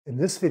In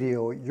this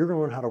video, you're going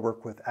to learn how to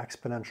work with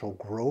exponential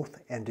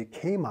growth and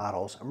decay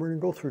models, and we're going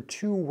to go through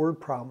two word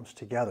problems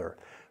together.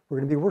 We're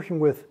going to be working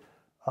with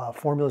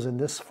formulas in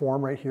this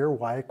form right here,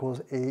 y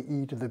equals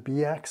ae to the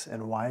bx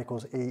and y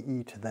equals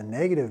ae to the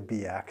negative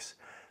bx.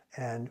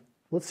 And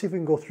let's see if we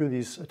can go through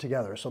these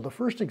together. So the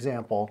first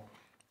example,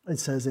 it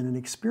says in an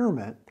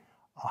experiment,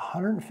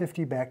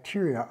 150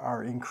 bacteria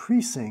are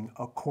increasing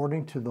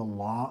according to the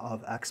law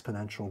of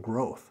exponential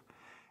growth.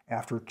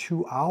 After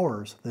 2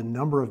 hours, the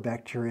number of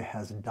bacteria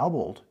has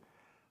doubled.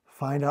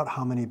 Find out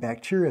how many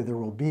bacteria there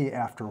will be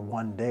after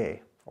 1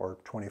 day, or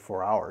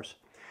 24 hours.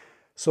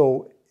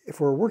 So if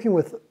we're working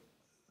with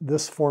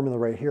this formula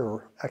right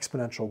here,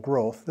 exponential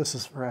growth, this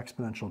is for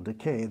exponential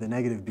decay, the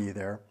negative b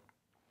there.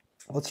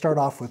 Let's start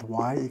off with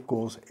y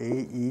equals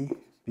ae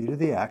b to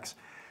the x.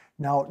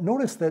 Now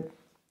notice that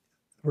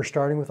we're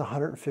starting with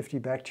 150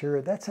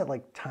 bacteria. That's at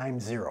like time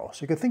 0.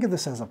 So you could think of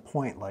this as a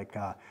point like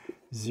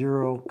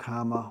 0,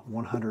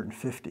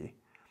 150.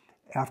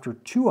 After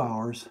 2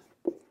 hours,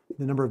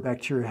 the number of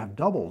bacteria have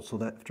doubled, so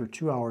that after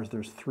 2 hours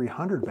there's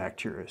 300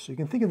 bacteria. So you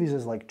can think of these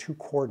as like two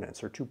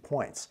coordinates or 2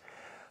 points.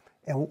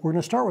 And we're going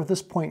to start with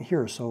this point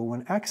here. So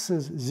when x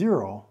is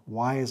 0,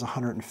 y is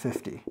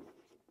 150.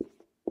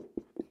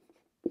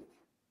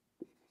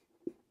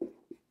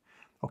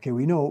 Okay,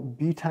 we know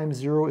b times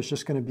 0 is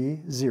just going to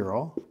be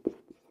 0.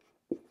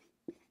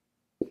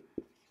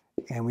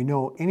 And we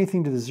know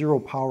anything to the 0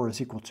 power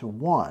is equal to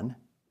 1,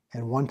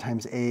 and 1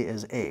 times a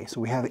is a. So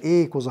we have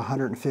a equals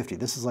 150.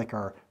 This is like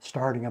our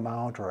starting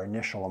amount or our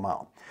initial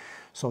amount.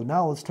 So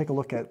now let's take a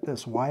look at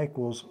this. Y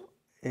equals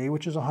a,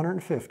 which is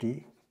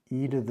 150,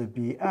 e to the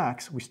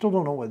bx. We still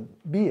don't know what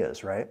b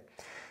is, right?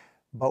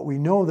 But we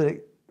know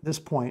that this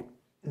point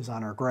is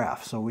on our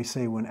graph. So we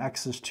say when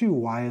x is 2,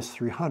 y is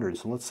 300.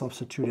 So let's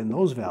substitute in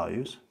those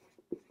values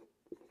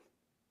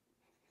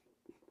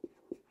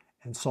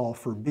and solve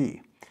for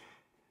b.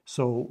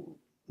 So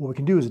what we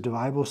can do is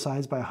divide both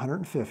sides by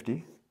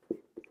 150.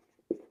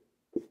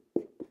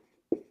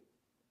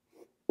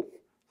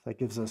 That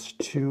gives us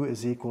 2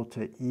 is equal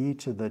to e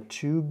to the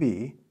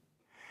 2b.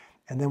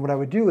 And then what I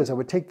would do is I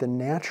would take the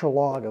natural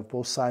log of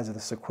both sides of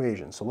this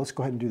equation. So let's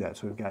go ahead and do that.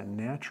 So we've got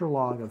natural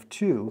log of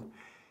 2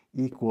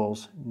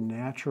 equals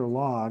natural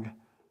log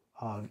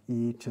of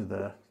e to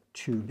the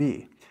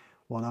 2b.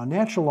 Well, now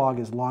natural log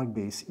is log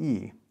base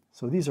e.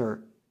 So these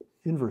are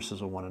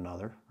inverses of one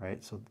another,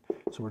 right? So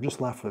we're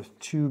just left with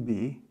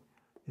 2b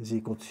is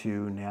equal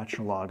to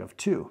natural log of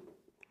 2.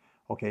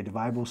 Okay,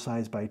 divide both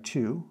sides by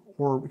 2,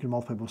 or we can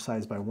multiply both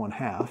sides by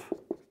 1/2.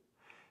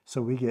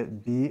 So we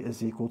get b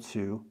is equal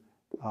to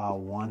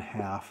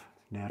 1/2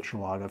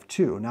 natural log of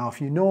 2. Now, if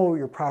you know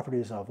your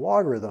properties of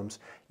logarithms,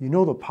 you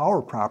know the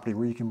power property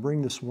where you can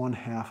bring this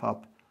 1/2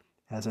 up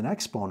as an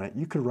exponent.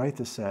 You could write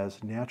this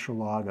as natural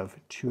log of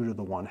 2 to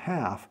the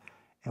 1/2,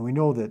 and we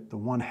know that the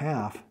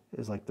 1/2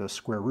 is like the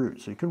square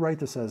root. So you could write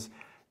this as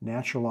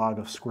natural log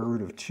of square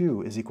root of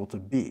 2 is equal to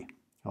b.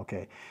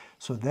 Okay,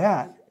 so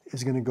that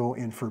is going to go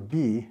in for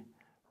b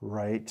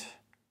right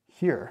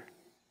here.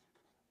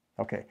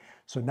 Okay,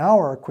 so now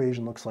our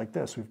equation looks like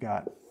this. We've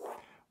got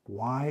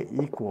y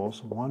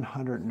equals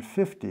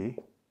 150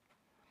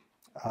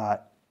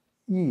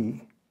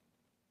 e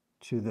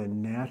to the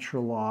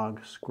natural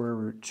log square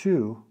root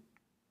 2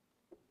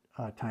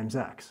 times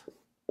x.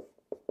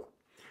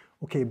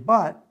 Okay,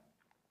 but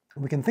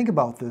we can think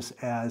about this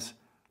as,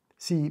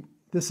 see,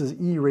 this is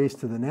e raised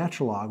to the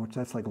natural log, which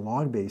that's like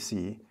log base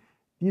e.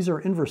 These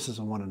are inverses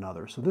of one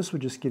another. So this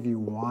would just give you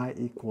y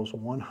equals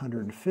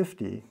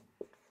 150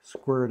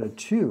 square root of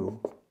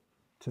 2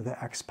 to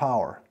the x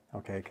power,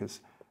 okay?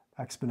 Because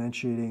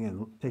exponentiating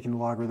and taking the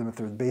logarithm, if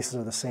their bases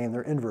are the same,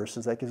 they're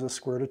inverses. That gives us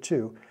square root of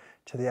 2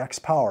 to the x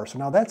power. So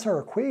now that's our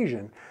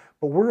equation,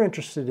 but we're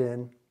interested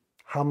in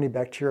how many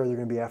bacteria are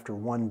going to be after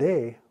 1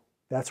 day.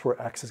 That's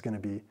where x is going to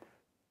be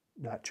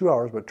not 2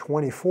 hours, but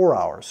 24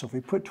 hours. So if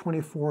we put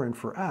 24 in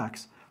for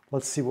x,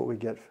 let's see what we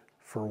get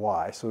for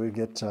y. So we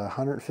get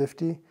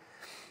 150,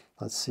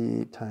 let's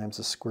see, times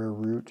the square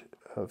root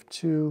of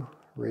 2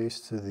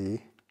 raised to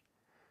the,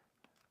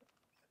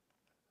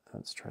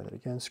 let's try that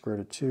again, square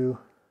root of 2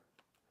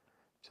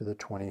 to the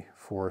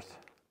 24th.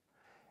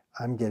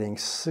 I'm getting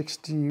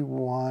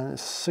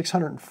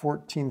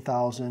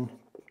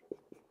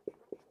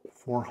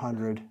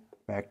 614,400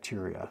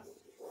 bacteria.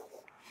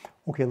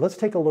 Okay, let's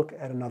take a look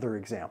at another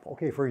example.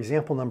 Okay, for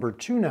example number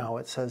 2 now,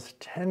 it says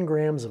 10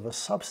 grams of a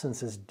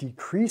substance is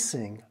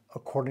decreasing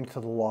according to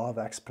the law of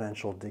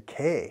exponential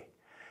decay.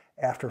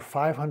 After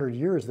 500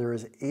 years, there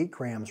is 8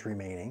 grams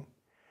remaining.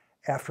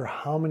 After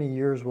how many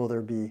years will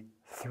there be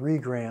 3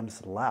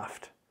 grams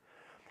left?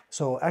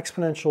 So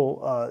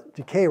exponential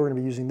decay, we're going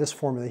to be using this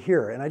formula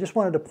here. And I just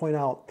wanted to point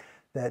out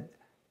that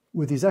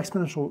with these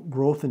exponential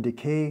growth and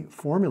decay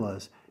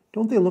formulas,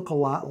 don't they look a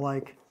lot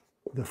like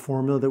the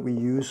formula that we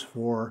use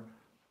for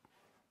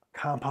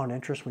compound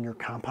interest when you're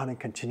compounding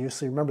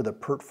continuously? Remember the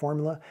PERT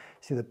formula?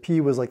 See, the P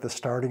was like the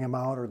starting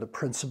amount or the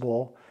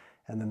principal,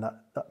 and then the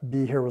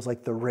B here was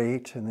like the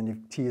rate, and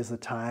then T is the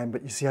time,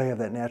 but you see how you have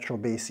that natural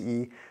base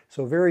E.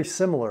 So very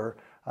similar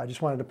I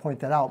just wanted to point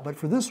that out. But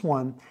for this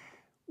one,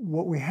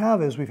 what we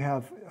have is we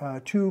have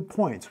 2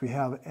 points. We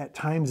have at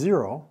time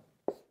 0,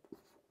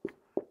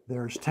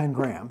 there's 10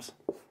 grams.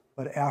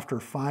 But after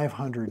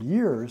 500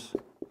 years,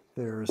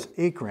 there's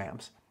 8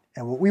 grams.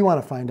 And what we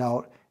want to find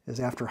out is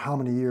after how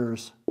many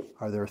years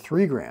are there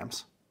 3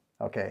 grams?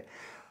 Okay.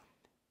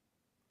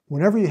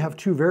 Whenever you have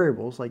 2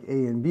 variables like A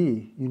and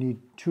B, you need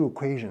 2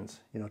 equations,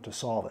 to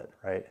solve it,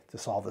 right? To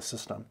solve the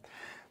system.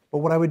 But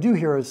what I would do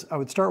here is I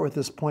would start with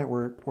this point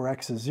where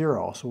x is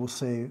 0. So we'll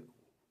say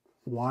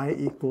y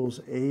equals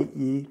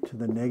AE to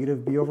the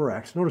negative b over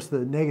x. Notice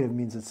the negative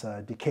means it's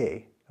a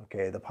decay.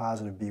 Okay, the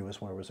positive b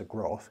was when it was a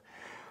growth.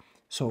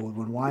 So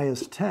when y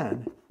is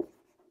 10,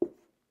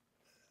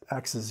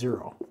 x is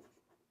 0.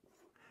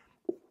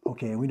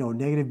 Okay, and we know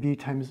negative b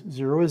times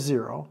 0 is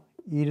 0.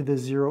 E to the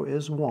 0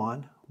 is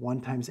 1.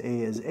 1 times a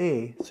is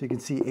a. So you can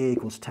see a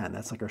equals 10.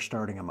 That's like our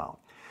starting amount.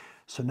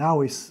 So now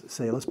we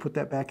say, let's put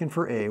that back in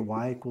for a.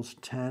 Y equals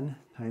 10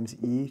 times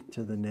e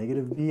to the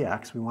negative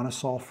bx. We want to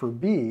solve for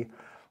b.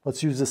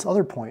 Let's use this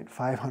other point,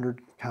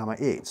 500, comma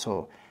 8.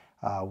 So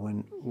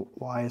when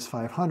y is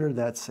 500,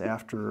 that's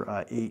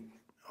after 8.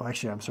 Oh,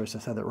 actually, I'm sorry, I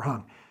said that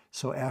wrong.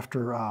 So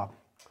after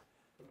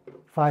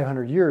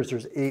 500 years,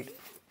 there's 8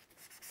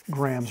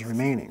 grams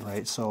remaining,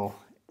 right? So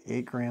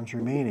 8 grams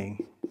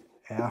remaining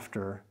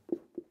after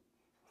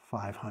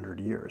 500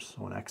 years.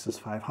 So when x is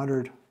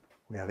 500,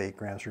 we have 8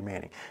 grams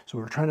remaining. So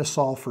we're trying to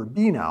solve for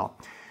b now.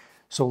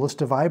 So let's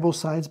divide both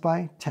sides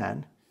by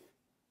 10.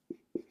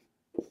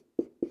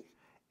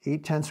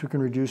 8/10 we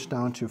can reduce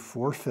down to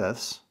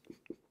 4/5,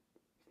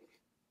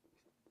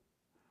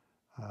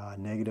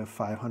 negative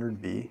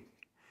 500b.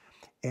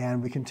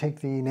 And we can take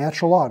the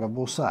natural log of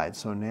both sides.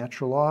 So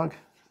natural log,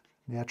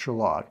 natural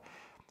log.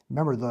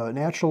 Remember the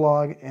natural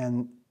log,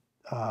 and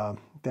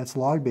that's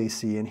log base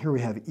c, and here we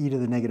have e to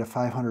the negative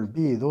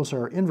 500b. Those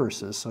are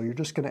inverses, so you're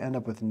just going to end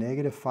up with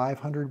negative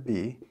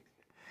 500b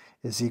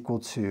is equal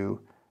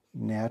to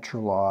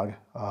natural log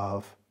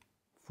of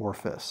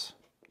 4/5.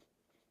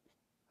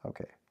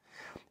 Okay.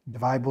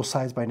 Divide both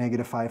sides by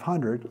negative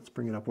 500. Let's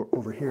bring it up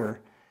over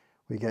here.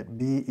 We get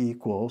b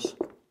equals,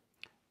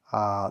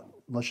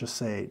 let's just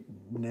say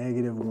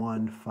negative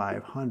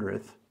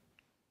 1/500th.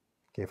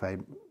 Okay, if I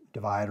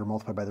divide or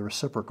multiply by the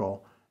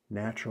reciprocal,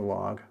 natural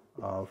log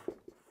of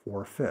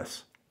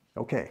 4/5.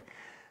 Okay,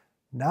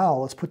 now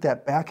let's put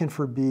that back in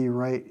for b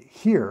right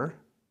here.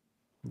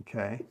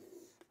 Okay,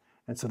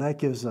 and so that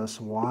gives us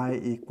y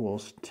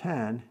equals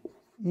 10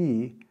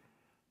 e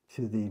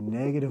to the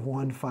negative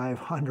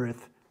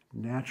 1/500th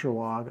natural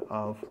log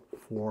of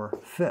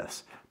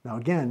 4/5. Now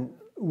again,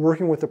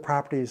 working with the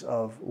properties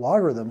of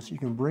logarithms, you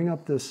can bring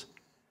up this,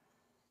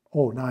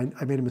 oh, now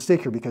I made a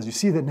mistake here because you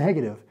see the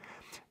negative.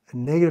 A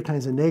negative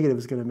times a negative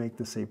is going to make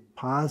this a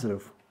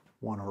positive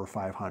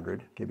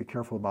 1/500. Okay, be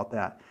careful about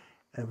that.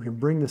 And we can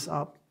bring this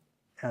up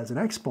as an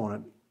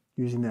exponent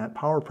using that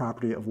power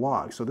property of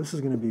log. So this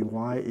is going to be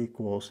y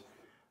equals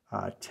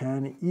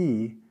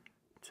 10e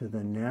to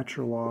the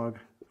natural log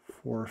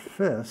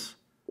 4/5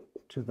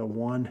 to the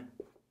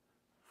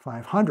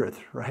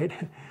 1/500th, right?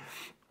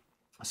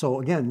 So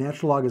again,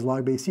 natural log is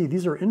log base e.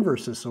 These are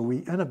inverses, so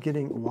we end up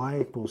getting y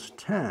equals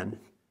 10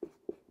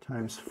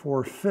 times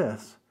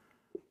 4/5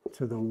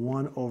 to the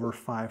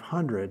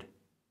 1/500.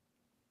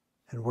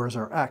 And where's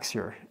our x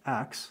here?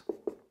 X.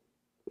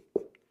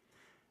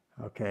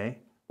 Okay.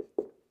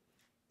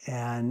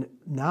 And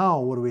now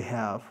what do we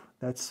have?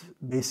 That's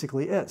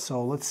basically it.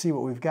 So let's see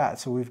what we've got.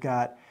 So we've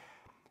got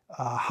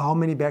how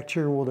many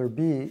bacteria will there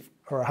be,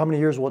 or how many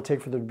years will it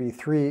take for there to be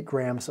 3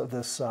 grams of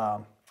this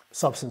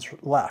substance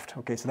left?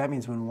 Okay, so that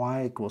means when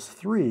y equals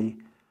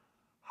 3,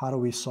 how do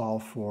we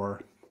solve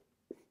for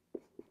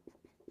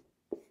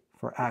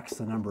x,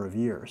 the number of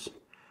years?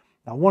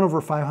 Now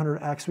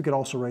 1/500x, we could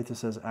also write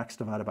this as x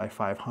divided by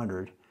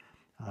 500,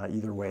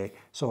 either way.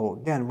 So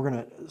again, we're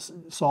going to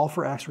solve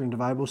for x. We're going to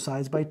divide both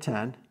sides by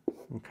 10.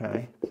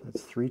 Okay,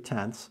 that's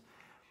 3/10.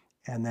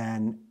 And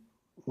then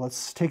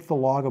let's take the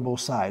log of both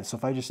sides. So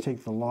if I just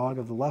take the log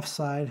of the left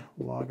side,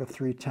 log of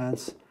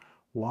 3/10,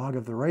 log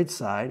of the right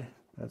side,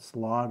 that's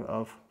log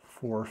of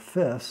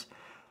 4/5,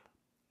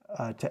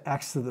 to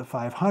x to the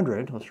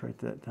 500. Let's write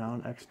that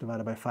down, x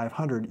divided by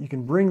 500. You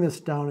can bring this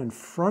down in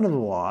front of the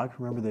log.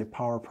 Remember the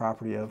power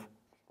property of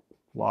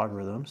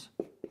logarithms.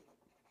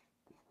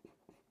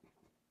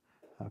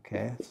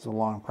 Okay, this is a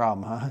long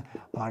problem, huh?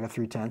 Log of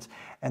 3/10.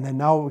 And then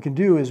now what we can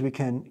do is we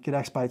can get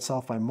x by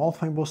itself by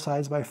multiplying both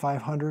sides by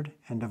 500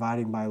 and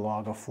dividing by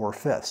log of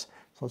 4/5.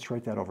 So let's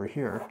write that over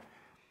here.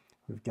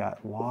 We've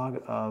got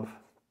log of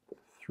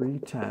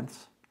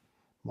 3/10.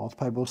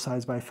 Multiply both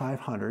sides by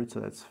 500, so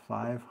that's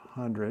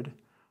 500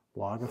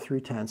 log of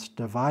 3/10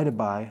 divided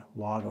by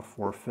log of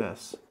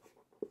 4/5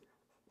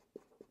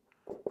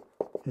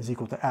 is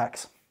equal to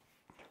x.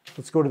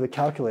 Let's go to the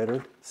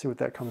calculator, see what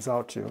that comes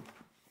out to.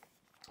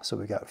 So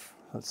we got,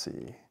 let's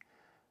see,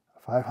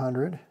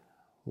 500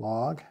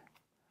 log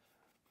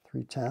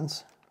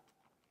 3/10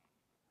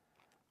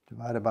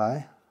 divided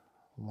by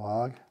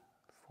log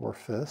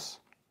 4/5.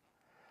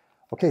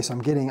 Okay, so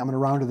I'm going to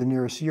round to the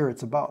nearest year.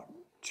 It's about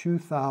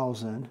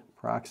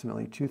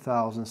approximately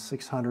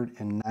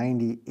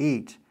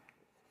 2,698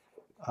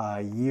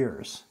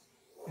 years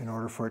in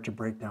order for it to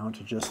break down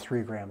to just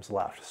 3 grams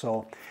left.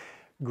 So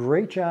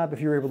great job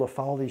if you're able to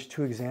follow these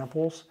 2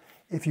 examples.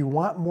 If you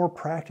want more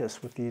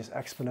practice with these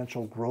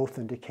exponential growth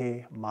and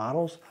decay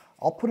models,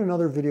 I'll put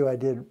another video I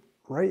did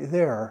right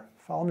there.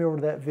 Follow me over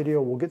to that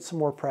video. We'll get some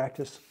more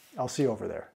practice. I'll see you over there.